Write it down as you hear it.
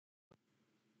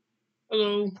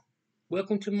Hello,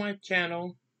 welcome to my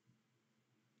channel.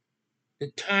 The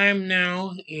time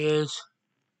now is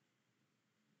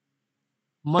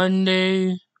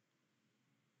Monday,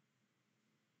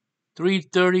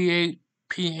 3:38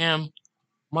 p.m.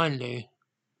 Monday.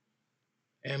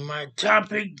 And my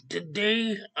topic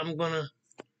today, I'm gonna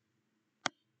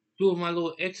do my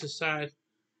little exercise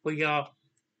for y'all.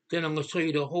 Then I'm gonna show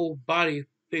you the whole body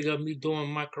figure of me doing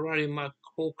my karate, my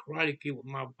whole karate kid with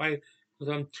my wife,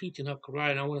 because I'm teaching her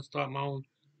karate and I want to start my own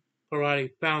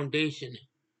karate foundation.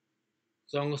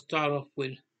 So I'm gonna start off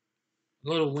with a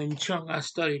little Wing Chun. I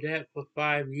studied that for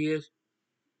 5 years.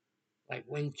 Like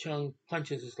Wing Chun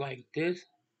punches is like this.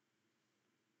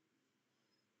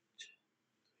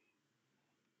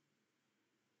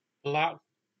 Block,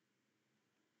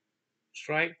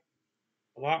 strike,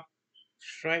 block,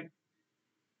 strike,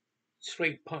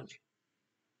 straight punch.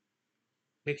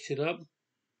 Mix it up.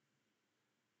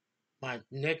 My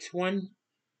next one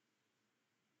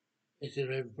is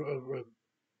a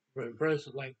reverse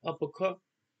like uppercut.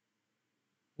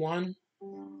 One,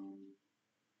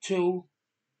 two,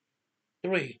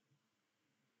 three.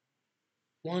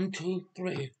 One, two,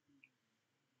 three.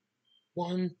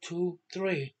 One, two,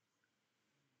 three.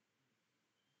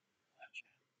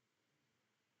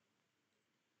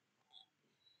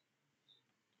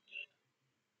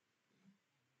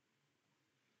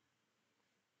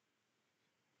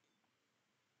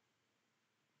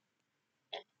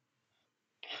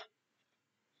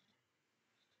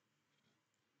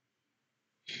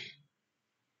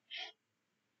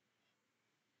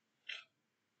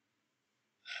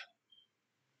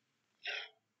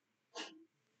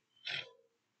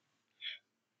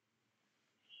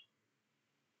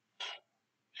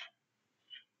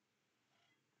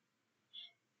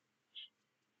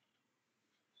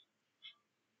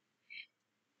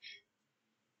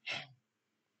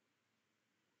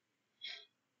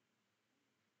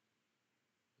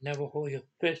 Never hold your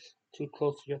fist too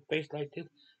close to your face like this.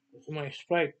 If somebody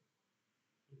strike,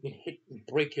 you can hit and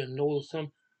break your nose or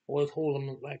something. Always hold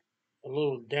them like a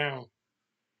little down,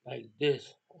 like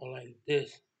this, or like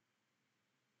this,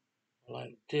 or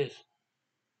like this.